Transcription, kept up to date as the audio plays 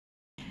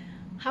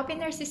Happy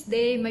Nurses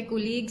Day, my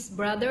colleagues,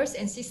 brothers,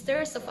 and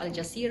sisters of Al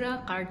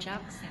Jazeera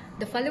Cardiac Center.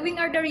 The following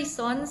are the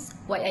reasons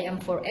why I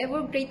am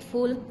forever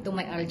grateful to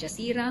my Al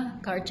Jazeera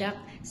Cardiac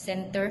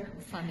Center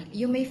family.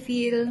 You may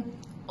feel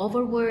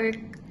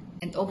overworked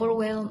and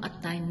overwhelmed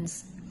at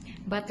times,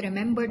 but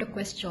remember the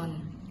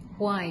question,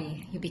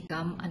 why you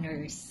become a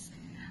nurse.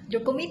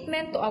 Your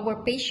commitment to our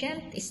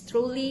patient is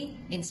truly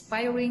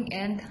inspiring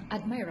and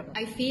admirable.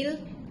 I feel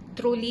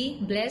truly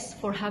blessed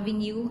for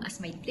having you as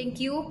my thank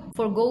you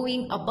for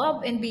going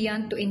above and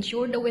beyond to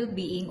ensure the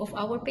well-being of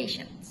our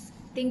patients.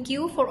 Thank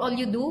you for all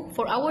you do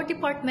for our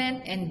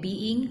department and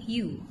being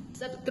you.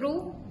 It's a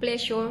true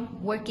pleasure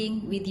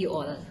working with you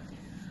all.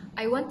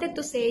 I wanted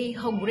to say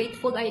how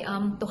grateful I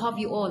am to have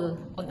you all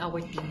on our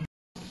team.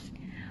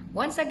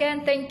 Once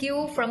again, thank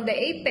you from the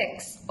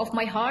apex of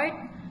my heart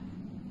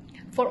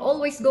for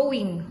always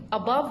going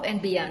above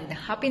and beyond.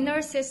 Happy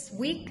Nurses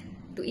Week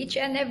to each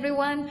and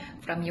everyone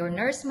from your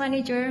nurse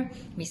manager,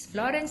 Miss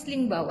Florence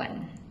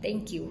Lingbawan.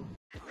 Thank you.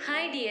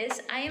 Hi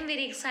dears, I am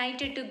very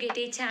excited to get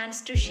a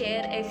chance to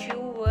share a few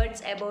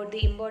words about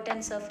the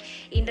importance of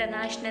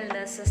International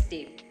Nurses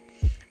Day.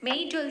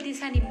 May 12th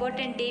is an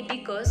important day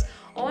because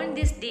on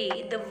this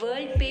day, the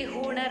world pay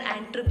honor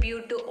and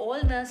tribute to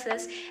all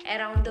nurses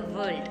around the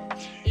world.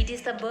 It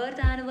is the birth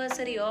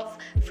anniversary of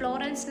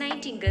Florence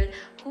Nightingale,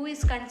 who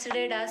is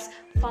considered as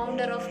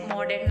founder of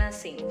modern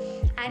nursing.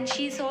 And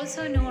she is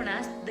also known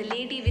as the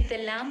lady with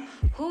a lamp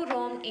who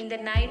roamed in the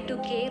night to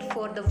care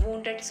for the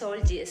wounded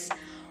soldiers.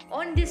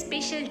 On this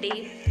special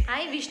day,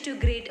 I wish to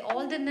greet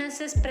all the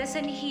nurses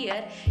present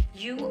here.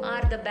 You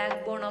are the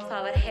backbone of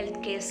our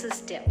healthcare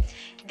system.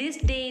 This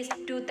day is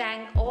to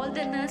thank all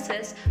the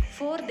nurses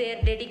for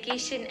their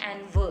dedication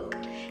and work.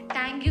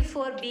 Thank you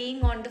for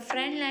being on the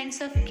front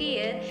lines of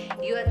care,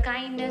 your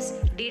kindness,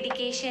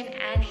 dedication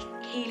and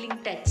healing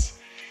touch.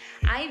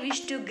 I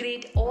wish to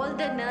greet all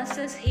the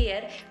nurses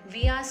here.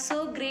 We are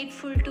so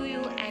grateful to you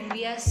and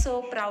we are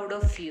so proud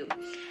of you.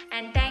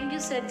 And thank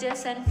you, Sir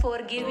Jason,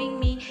 for giving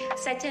me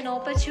such an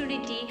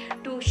opportunity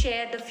to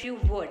share the few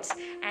words.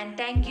 And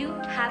thank you.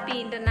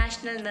 Happy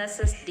International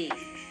Nurses Day.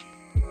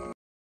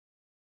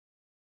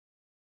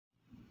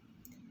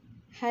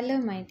 Hello,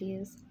 my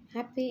dears.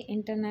 Happy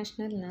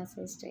International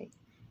Nurses Day.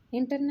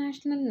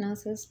 International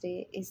Nurses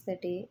Day is the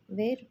day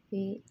where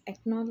we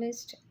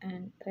acknowledged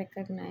and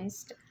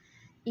recognized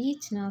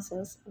each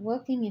nurses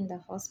working in the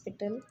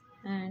hospital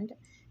and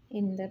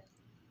in the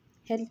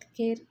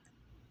healthcare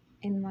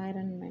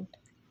environment.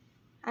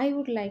 I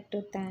would like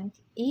to thank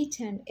each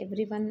and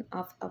every one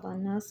of our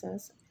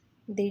nurses.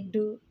 They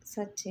do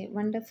such a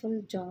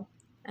wonderful job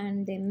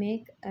and they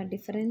make a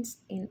difference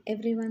in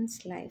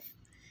everyone's life.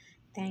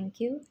 Thank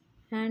you,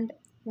 and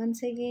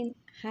once again,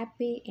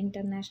 Happy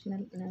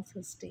International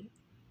Nurses Day.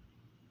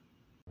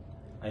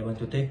 I want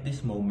to take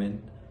this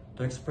moment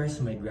to express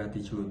my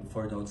gratitude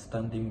for the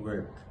outstanding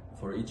work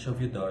for each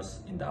of you does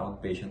in the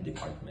outpatient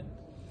department.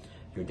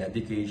 Your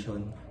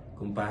dedication,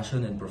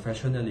 compassion, and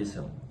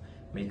professionalism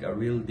make a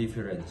real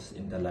difference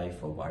in the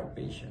life of our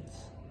patients.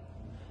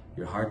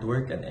 Your hard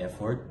work and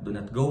effort do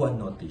not go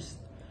unnoticed,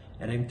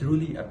 and I'm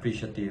truly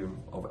appreciative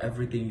of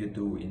everything you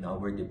do in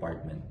our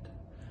department.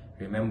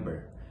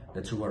 Remember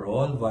that you are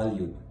all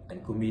valued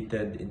and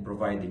committed in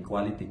providing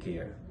quality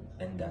care,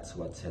 and that's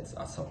what sets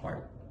us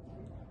apart.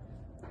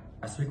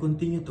 As we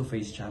continue to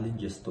face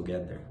challenges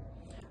together,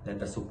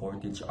 let us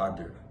support each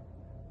other,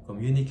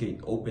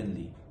 communicate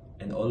openly,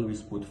 and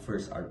always put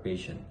first our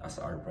patient as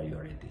our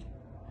priority.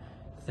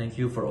 Thank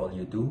you for all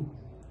you do.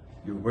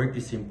 Your work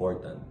is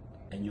important,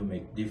 and you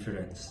make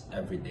difference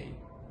every day.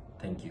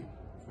 Thank you.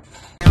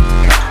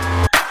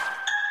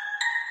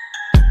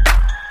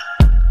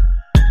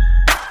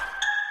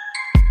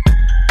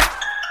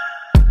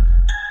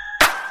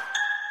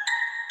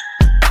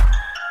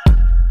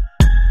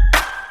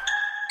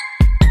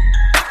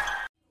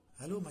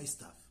 Hello, my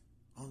staff.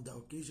 On the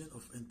occasion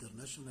of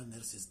International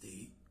Nurses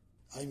Day,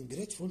 I'm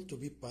grateful to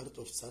be part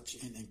of such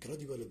an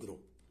incredible group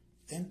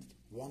and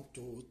want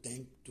to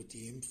thank the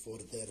team for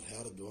their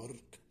hard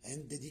work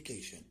and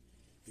dedication.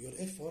 Your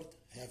efforts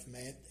have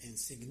made a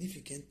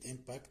significant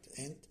impact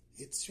and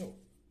it shows.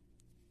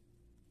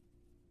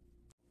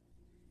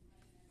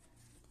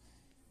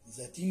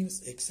 The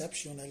team's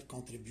exceptional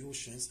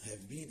contributions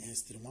have been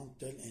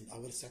instrumental in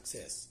our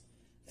success,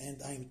 and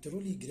I am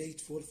truly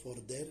grateful for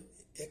their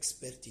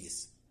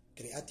expertise,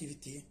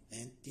 creativity,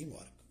 and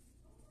teamwork.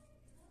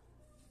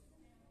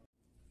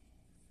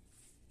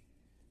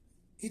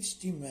 Each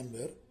team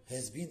member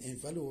has been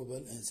invaluable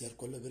in their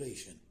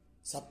collaboration,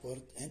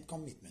 support, and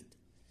commitment.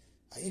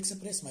 I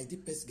express my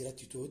deepest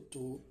gratitude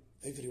to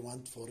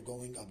everyone for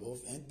going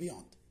above and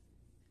beyond.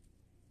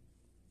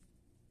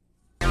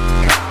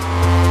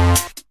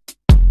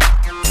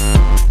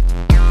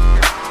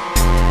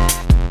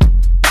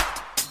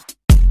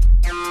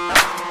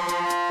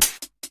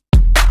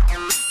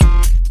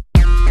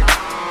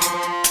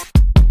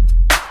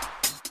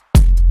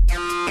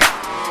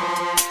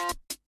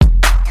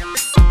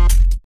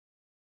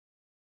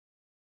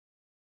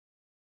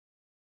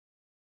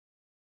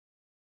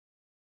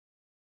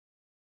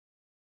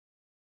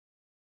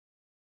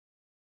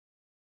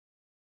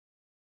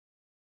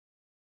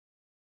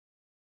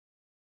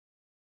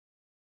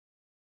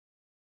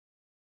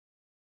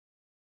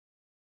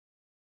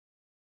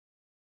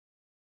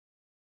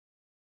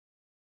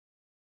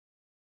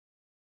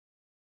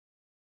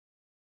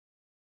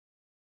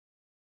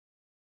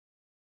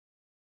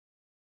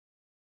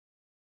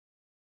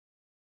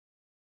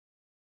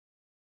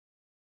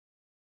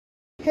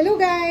 Hello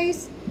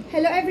guys!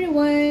 Hello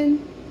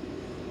everyone!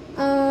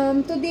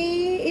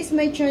 Today is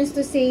my chance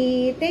to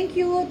say thank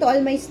you to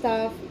all my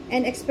staff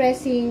and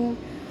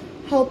expressing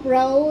how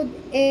proud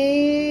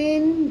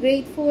and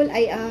grateful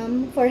I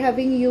am for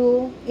having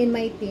you in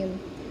my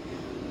team.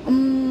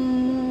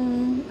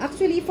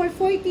 Actually, for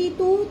 42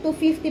 to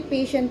 50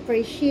 patients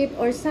per shift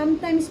or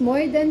sometimes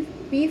more than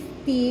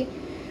 50,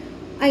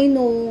 I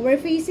know we're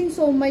facing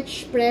so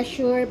much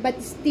pressure,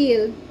 but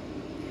still,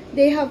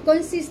 they have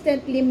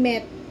consistently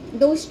met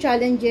those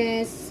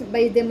challenges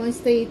by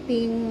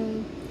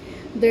demonstrating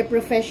their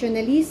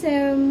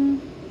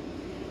professionalism,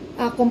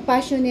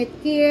 compassionate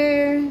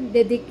care,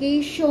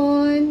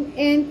 dedication,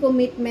 and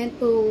commitment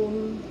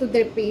to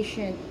their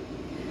patient.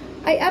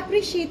 I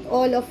appreciate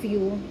all of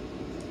you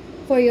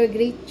for your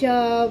great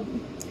job,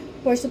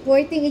 for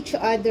supporting each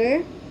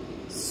other.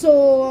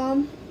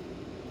 So,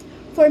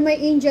 for my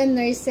Indian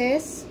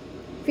nurses,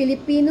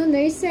 Filipino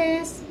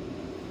nurses,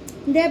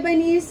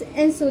 Lebanese,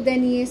 and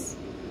Sudanese,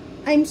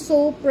 I'm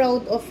so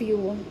proud of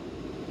you.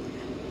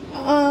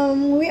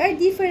 We are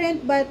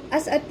different, but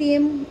as a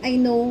team, I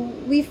know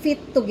we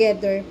fit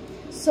together.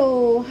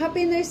 So,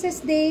 happy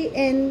Nurses Day,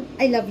 and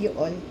I love you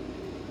all.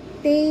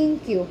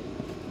 Thank you.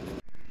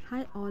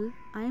 Hi all,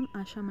 I am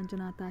Asha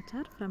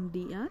Manjunatachar from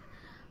DR.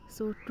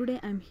 So today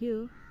I am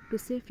here to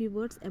say a few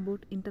words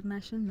about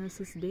International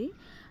Nurses Day.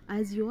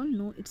 As you all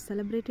know, it's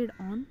celebrated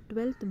on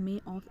 12th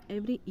May of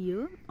every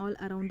year all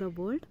around the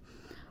world.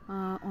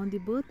 On the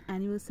birth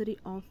anniversary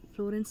of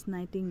Florence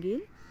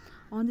Nightingale.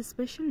 On this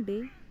special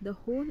day, the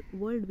whole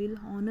world will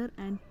honor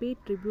and pay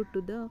tribute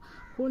to the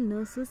whole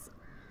nurses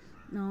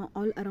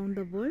all around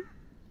the world.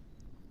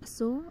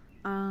 So,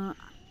 I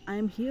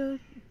am here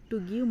to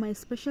give my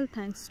special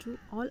thanks to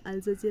all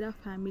Al Jazeera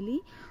family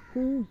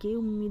who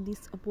gave me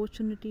this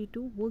opportunity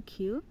to work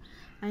here,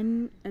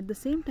 and at the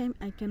same time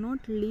I cannot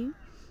leave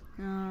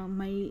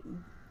my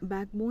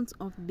backbones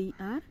of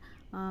DR.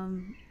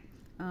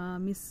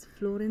 Miss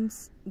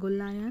Florence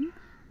Golayan,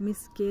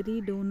 Miss Kerry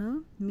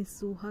Donor,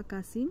 Miss Suha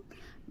Kasim,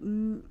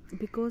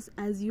 because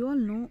as you all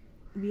know,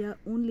 we are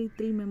only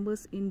 3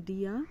 members in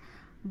DR,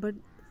 but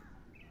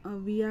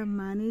we are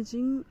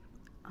managing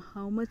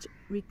how much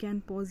we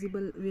can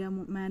possible. We are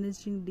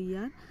managing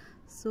DR,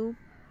 so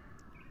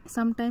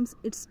sometimes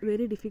it's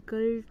very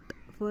difficult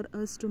for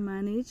us to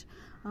manage.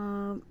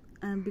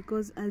 And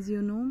because as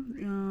you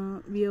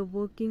know, we are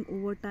working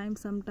overtime,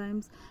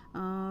 sometimes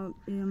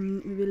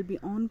we will be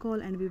on call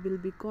and we will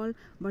be called,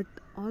 but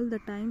all the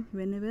time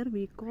whenever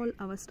we call,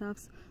 our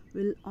staffs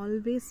will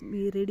always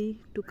be ready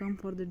to come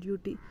for the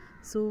duty.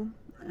 So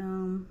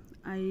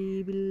I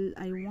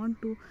want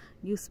to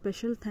give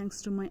special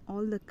thanks to my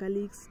all the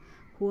colleagues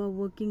who are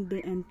working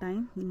day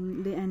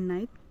and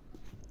night.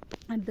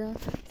 At the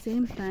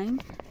same time,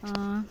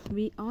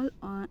 we all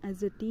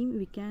as a team,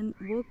 we can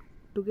work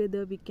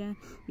together, we can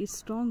be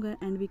stronger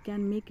and we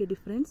can make a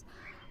difference.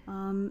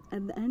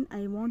 At the end,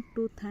 I want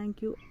to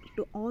thank you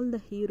to all the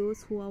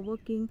heroes who are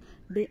working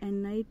day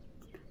and night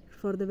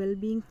for the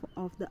well-being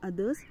of the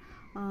others.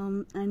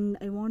 And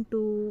I want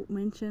to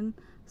mention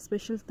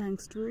special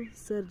thanks to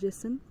Sir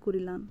Jason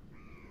Kurilan.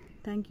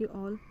 Thank you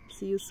all.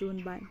 See you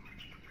soon. Bye.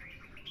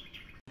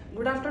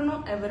 Good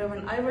afternoon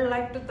everyone. I would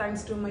like to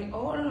thanks to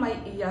all my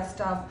ER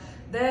staff.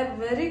 They are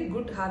very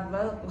good hard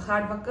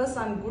workers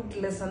and good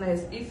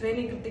listeners. If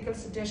any critical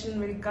situation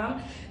will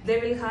come, they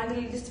will handle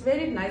it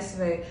very nice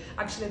way.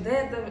 Actually, they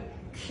are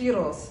the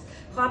heroes.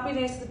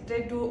 Happiness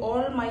to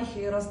all my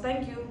heroes.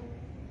 Thank you.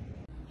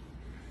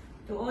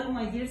 To all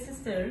my dear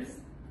sisters,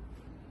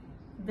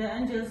 the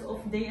angels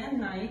of day and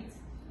night,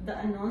 the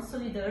unknown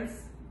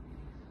soldiers,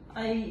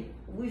 I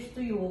wish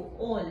to you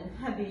all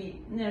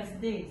happy Nurse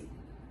Days.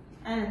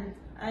 And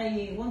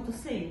I want to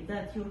say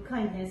that your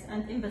kindness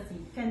and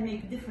empathy can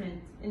make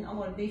difference in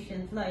our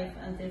patient's life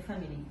and their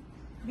family.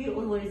 Be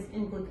always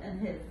in good and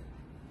health.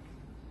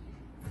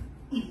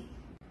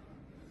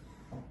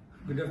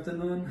 Good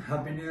afternoon,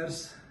 happy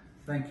nurse.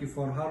 Thank you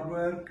for hard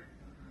work,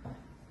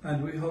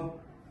 and we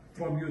hope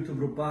from you to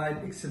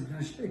provide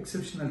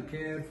exceptional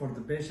care for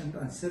the patient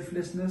and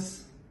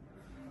selflessness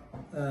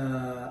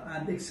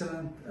and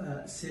excellent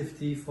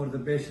safety for the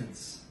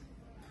patients.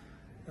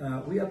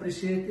 We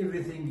appreciate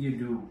everything you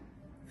do.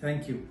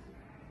 Thank you.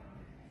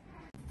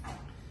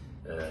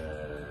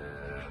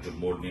 Good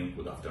morning,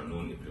 good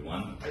afternoon,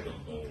 everyone. I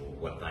don't know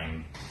what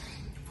time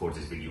for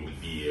this video will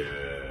be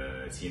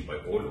seen by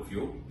all of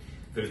you.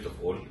 First of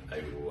all, I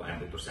am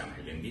Dr. Sam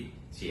Helendi,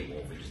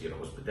 CMO of Al Jazeera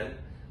Hospital.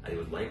 I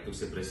would like to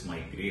express my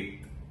great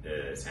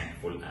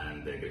thankful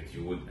and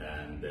gratitude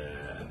and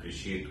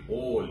appreciate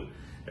all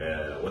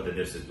what the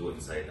nurses do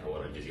inside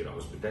our Al Jazeera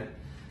Hospital.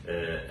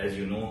 As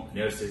you know,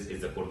 nurses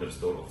is the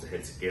cornerstone of the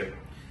healthcare.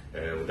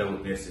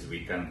 Without nurses,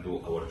 we can't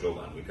do our job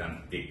and we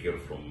can't take care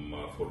for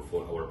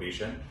our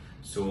patient.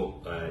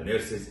 So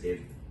nurses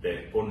is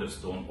the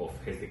cornerstone of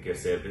healthcare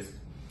service.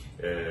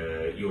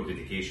 Your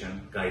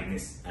dedication,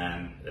 kindness,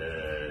 and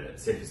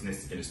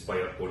selflessness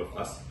inspire all of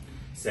us.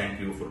 Thank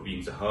you for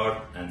being the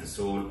heart and the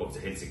soul of the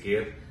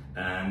healthcare,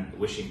 and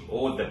wishing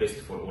all the best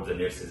for all the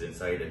nurses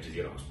inside Al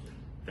Jazeera Hospital.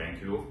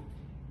 Thank you.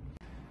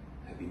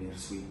 Happy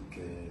Nurse Week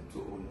to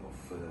all of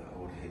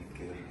our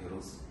healthcare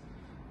heroes.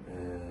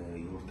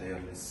 Your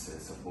tireless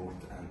support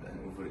and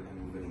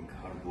unwavering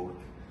hard work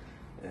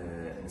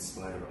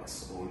inspire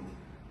us all.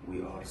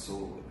 We are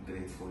so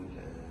grateful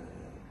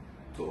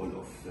to all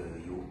of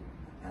you,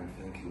 and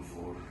thank you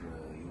for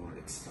your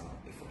extra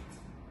effort.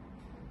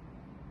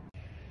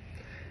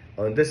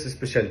 On this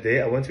special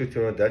day, I want you to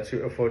know that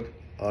your efforts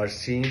are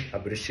seen,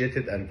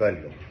 appreciated, and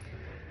valued.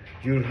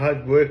 Your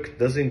hard work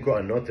doesn't go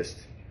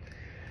unnoticed.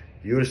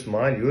 Your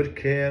smile, your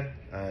care,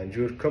 and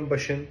your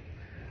compassion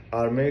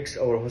makes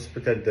our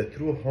hospital the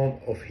true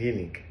home of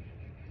healing.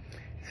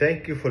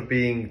 Thank you for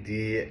being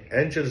the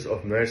angels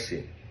of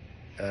mercy,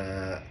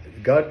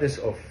 guardians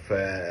of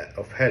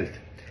health,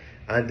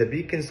 and the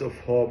beacons of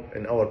hope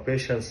in our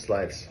patients'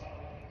 lives.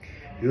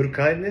 Your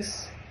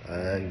kindness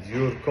and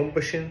your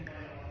compassion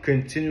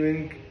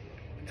continuing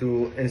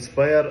to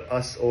inspire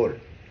us all.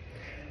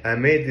 And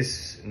may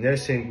this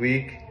nursing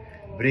week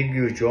bring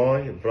you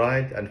joy,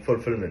 pride, and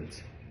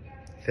fulfillment.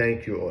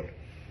 Thank you all.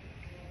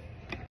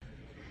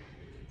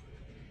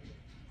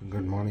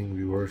 Good morning,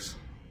 viewers,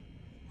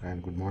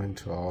 and good morning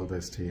to all the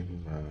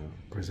esteemed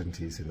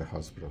presentees in the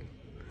hospital.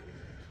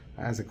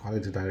 As a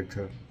quality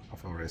director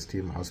of our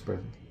esteemed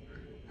hospital,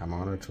 I'm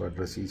honored to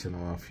address each and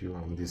one of you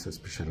on this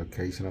special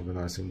occasion of the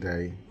Nursing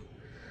Day.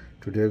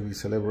 Today we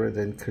celebrate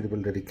the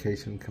incredible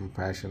dedication,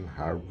 compassion,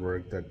 hard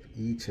work that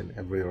each and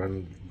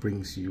everyone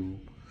brings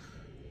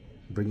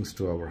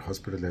to our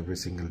hospital every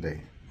single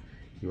day.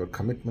 Your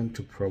commitment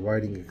to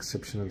providing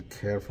exceptional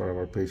care for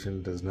our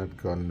patients does not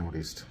go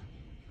unnoticed.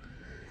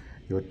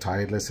 Your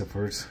tireless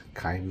efforts,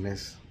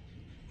 kindness,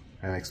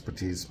 and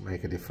expertise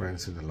make a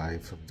difference in the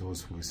lives of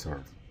those who we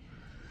serve.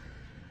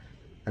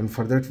 And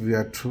for that, we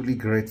are truly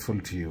grateful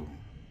to you.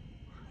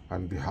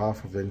 On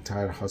behalf of the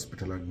entire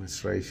hospital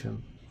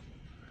administration,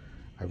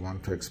 I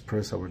want to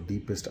express our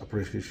deepest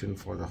appreciation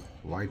for the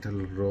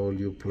vital role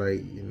you play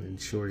in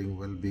ensuring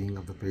well-being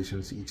of the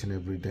patients each and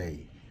every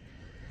day.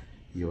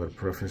 Your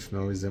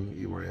professionalism,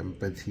 your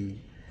empathy,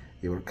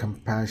 your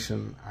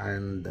compassion,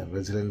 and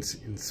resilience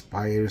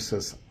inspires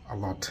us a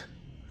lot.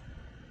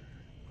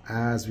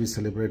 As we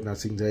celebrate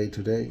Nursing Day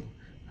today,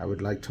 I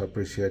would like to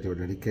appreciate your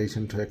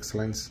dedication to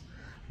excellence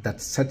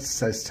that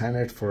sets a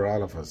standard for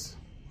all of us.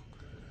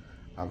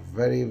 A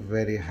very,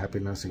 very happy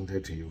Nursing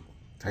Day to you.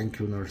 Thank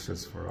you,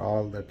 nurses, for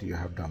all that you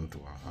have done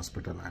to our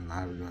hospital and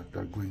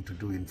are going to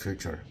do in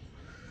future.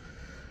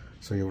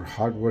 So your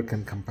hard work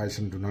and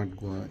compassion do not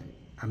go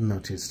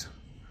unnoticed.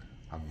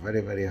 A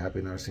very, very happy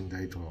Nursing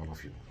Day to all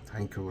of you.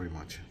 Thank you very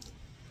much.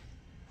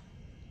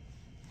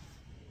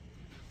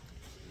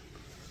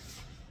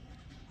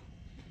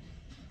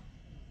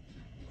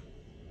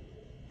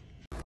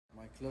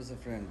 My close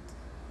friend,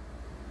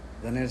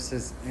 the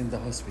nurses in the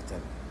hospital.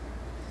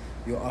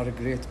 You are a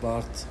great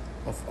part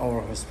of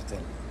our hospital.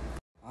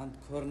 And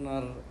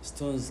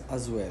cornerstones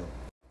as well.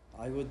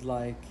 I would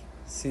like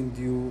send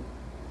you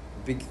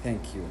big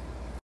thank you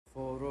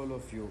for all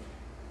of you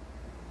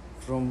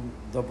from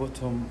the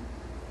bottom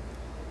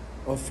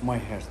of my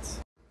heart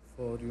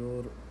for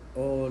your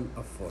all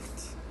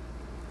effort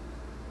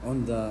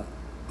on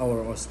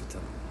our hospital.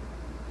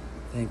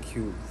 Thank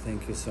you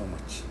so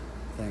much.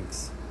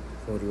 Thanks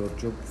for your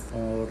job,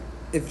 for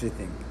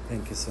everything.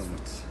 Thank you so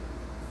much,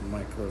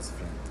 my close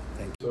friend.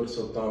 Thank you. Dr.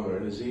 Sultan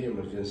Al-Anizi,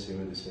 Emergency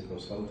Medicine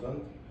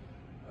Consultant.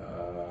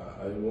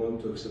 I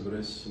want to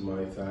express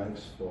my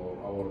thanks for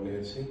our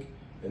nursing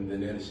in the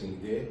Nursing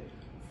Day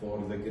for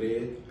the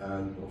great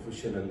and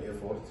professional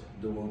effort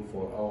doing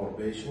for our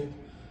patient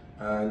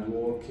and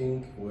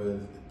working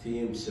with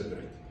Team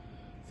Separate.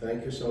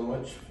 Thank you so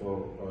much for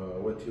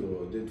what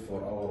you did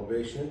for our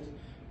patient,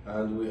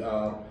 and we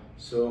are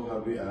so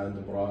happy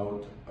and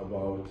proud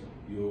about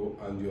you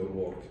and your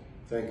work.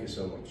 Thank you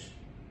so much.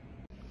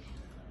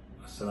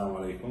 Assalamu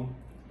alaikum.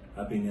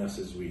 Happy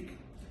Nurses Week.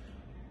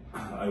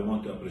 I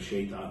want to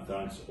appreciate and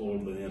thank all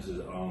the nurses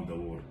around the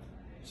world,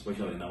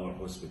 especially in our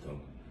hospital,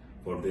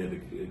 for their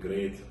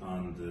great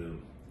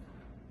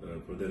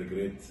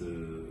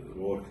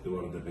work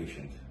toward the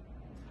patient.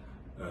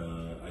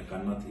 I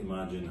cannot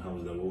imagine how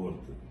the world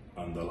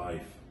and the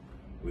life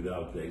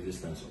without the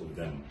existence of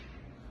them.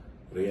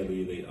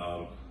 Really, they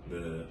are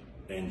the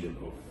angel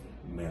of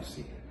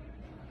mercy.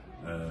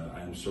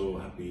 I am so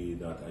happy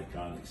that I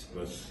can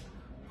express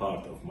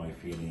part of my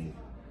feeling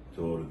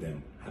toward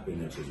them. Happy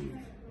Nurses Week.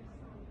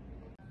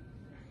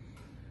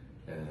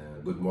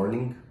 Good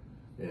morning.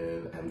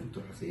 I'm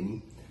Dr.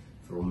 Husseini.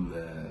 From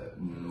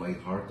my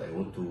heart, I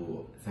want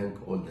to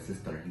thank all the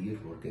sisters here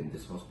working in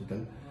this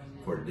hospital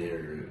for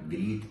their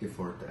great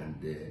effort and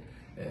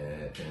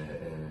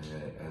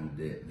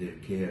their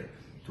care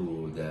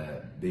to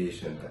the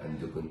patient and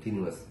the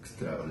continuous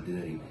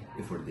extraordinary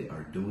effort they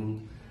are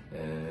doing.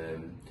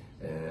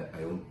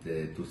 I want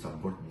to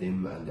support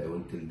them, and I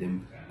want to tell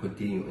them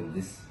continue in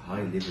this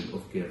high level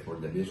of care for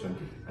the patient,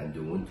 and I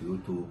want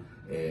you to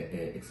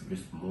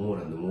express more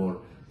and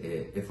more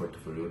effort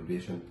for your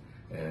patient,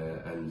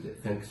 and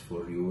thanks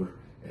for your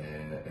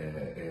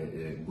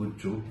good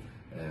job,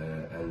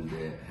 and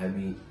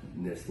happy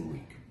Nursing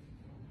Week.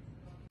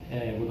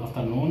 Good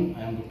afternoon.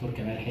 I am Dr.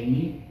 Kamal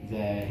Helmi, the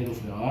head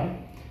of ER.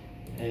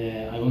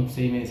 I want to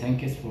say many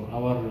thanks for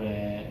our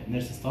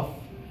nurse staff.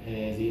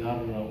 They are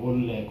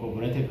all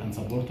cooperative and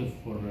supportive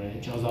for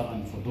each other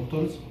and for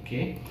doctors.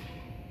 Okay,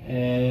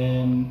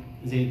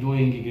 they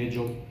doing a great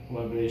job. We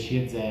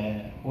appreciate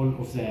all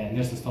of the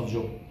nurse staff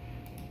job.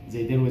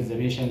 They deal with the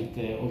patient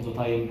all the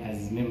time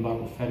as member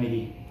of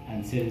family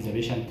and serve the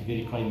patient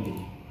very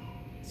kindly.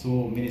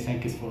 So many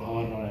thanks for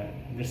our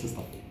nurse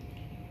staff.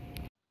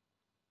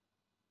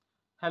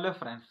 Hello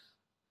friends,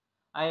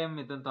 I am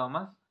Mithun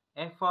Thomas,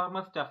 a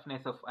former staff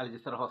nurse of Al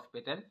Jazeera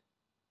Hospital.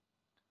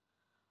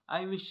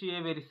 I wish you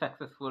a very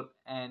successful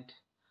and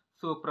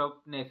superb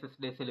Nurses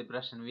Day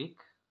celebration week.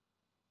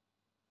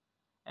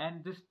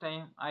 And this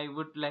time I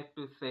would like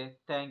to say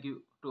thank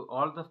you to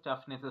all the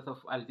staff nurses of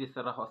Al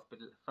Jazeera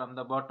Hospital from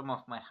the bottom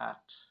of my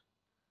heart.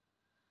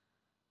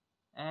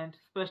 And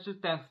special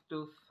thanks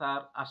to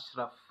Sir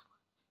Ashraf.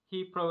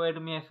 He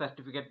provided me a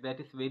certificate that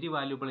is very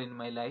valuable in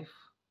my life.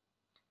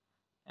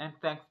 And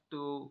thanks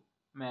to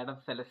Madam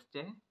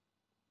Celeste,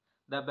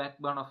 the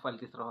backbone of Al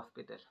Jazeera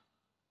Hospital.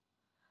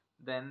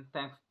 Then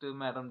thanks to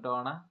Madam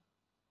Donna,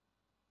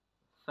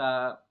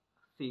 Sir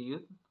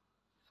Siyud,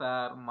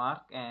 Sir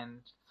Mark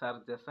and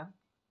Sir Jason.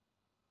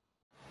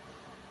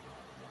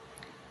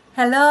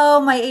 Hello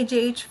my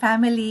AJH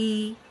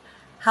family.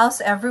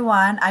 How's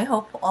everyone? I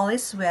hope all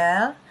is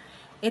well.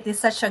 It is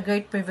such a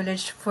great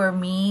privilege for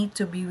me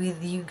to be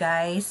with you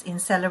guys in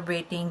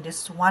celebrating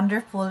this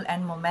wonderful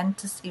and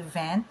momentous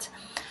event,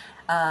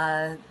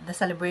 the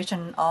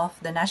celebration of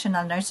the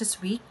National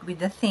Nurses Week with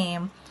the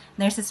theme,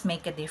 Nurses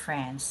Make a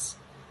Difference.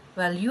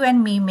 Well, you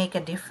and me make a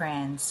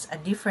difference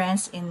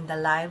in the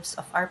lives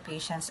of our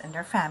patients and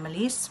their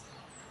families,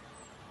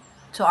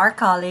 to our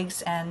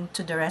colleagues and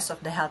to the rest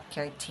of the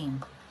healthcare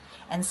team.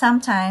 And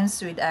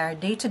sometimes with our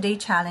day-to-day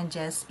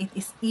challenges, it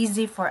is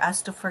easy for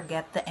us to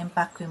forget the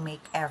impact we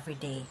make every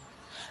day.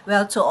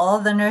 Well, to all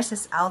the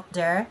nurses out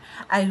there,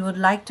 I would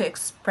like to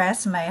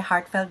express my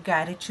heartfelt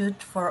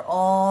gratitude for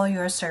all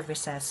your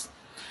services.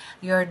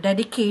 Your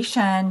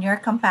dedication, your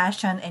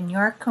compassion, and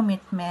your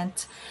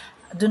commitment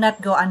do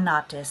not go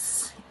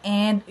unnoticed.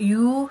 And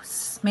you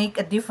make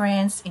a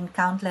difference in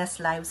countless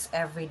lives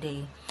every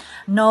day.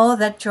 Know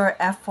that your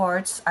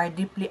efforts are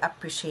deeply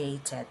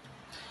appreciated.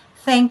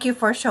 Thank you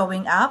for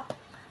showing up,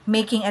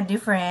 making a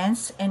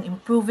difference, and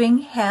improving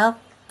health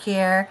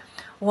care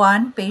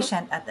one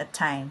patient at a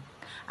time.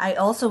 I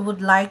also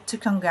would like to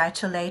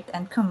congratulate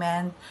and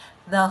commend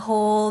the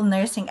whole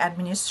nursing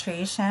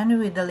administration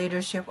with the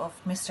leadership of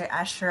Mr.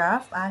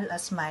 Ashraf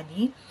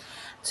Al-Asmadi,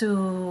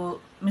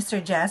 to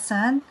Mr.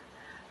 Jason,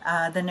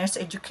 the nurse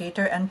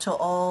educator, and to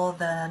all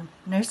the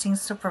nursing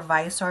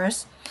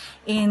supervisors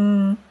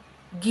in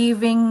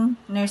giving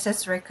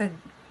nurses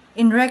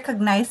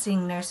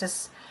recognizing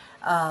nurses'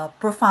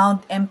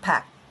 profound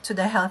impact to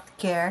the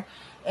healthcare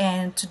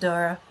and to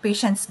the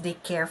patients they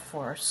care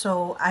for.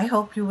 So I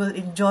hope you will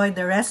enjoy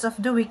the rest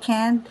of the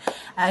weekend.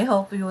 I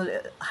hope you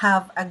will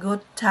have a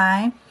good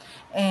time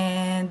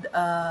and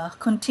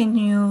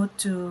continue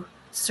to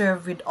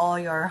serve with all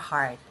your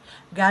heart.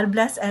 God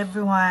bless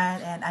everyone,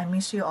 and I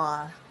miss you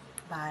all.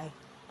 Bye.